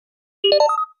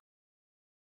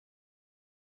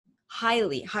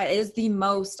It is the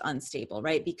most unstable,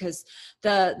 right? Because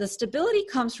the stability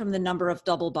comes from the number of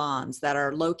double bonds that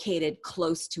are located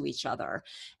close to each other.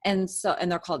 And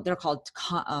they're called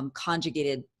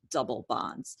conjugated double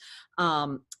bonds.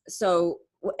 So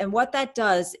and what that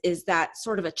does is that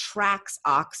sort of attracts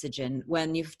oxygen.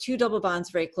 When you have two double bonds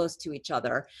very close to each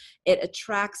other, it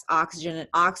attracts oxygen, and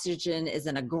oxygen is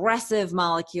an aggressive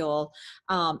molecule.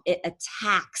 It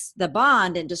attacks the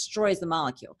bond and destroys the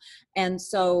molecule. And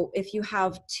so if you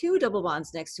have two double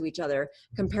bonds next to each other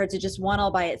compared to just one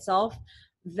all by itself,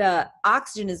 the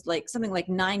oxygen is like something like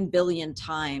 9 billion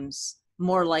times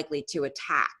more likely to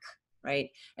attack, right?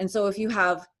 And so if you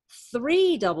have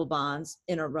three double bonds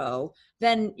in a row,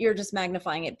 then you're just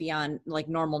magnifying it beyond like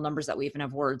normal numbers that we even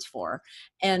have words for.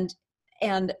 And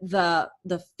the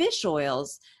fish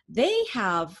oils, they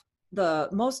have the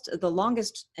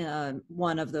longest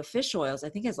one of the fish oils, I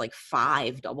think, is like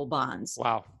 5 double bonds,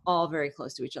 Wow. all very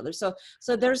close to each other. So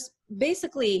there's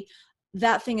basically,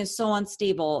 that thing is so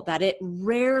unstable that it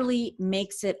rarely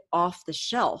makes it off the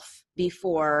shelf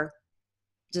before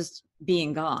just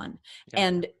being gone. Yeah.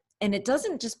 And it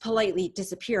doesn't just politely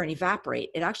disappear and evaporate.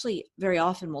 It actually very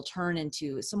often will turn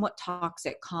into somewhat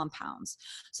toxic compounds.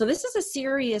 So this is a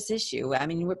serious issue. I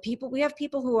mean, we have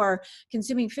people who are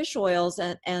consuming fish oils,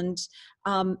 and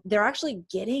they're actually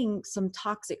getting some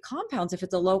toxic compounds if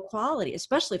it's a low quality,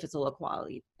 especially if it's a low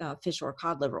quality fish or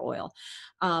cod liver oil.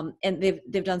 And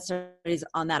they've done studies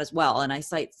on that as well, and I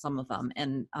cite some of them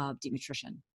in Deep Nutrition.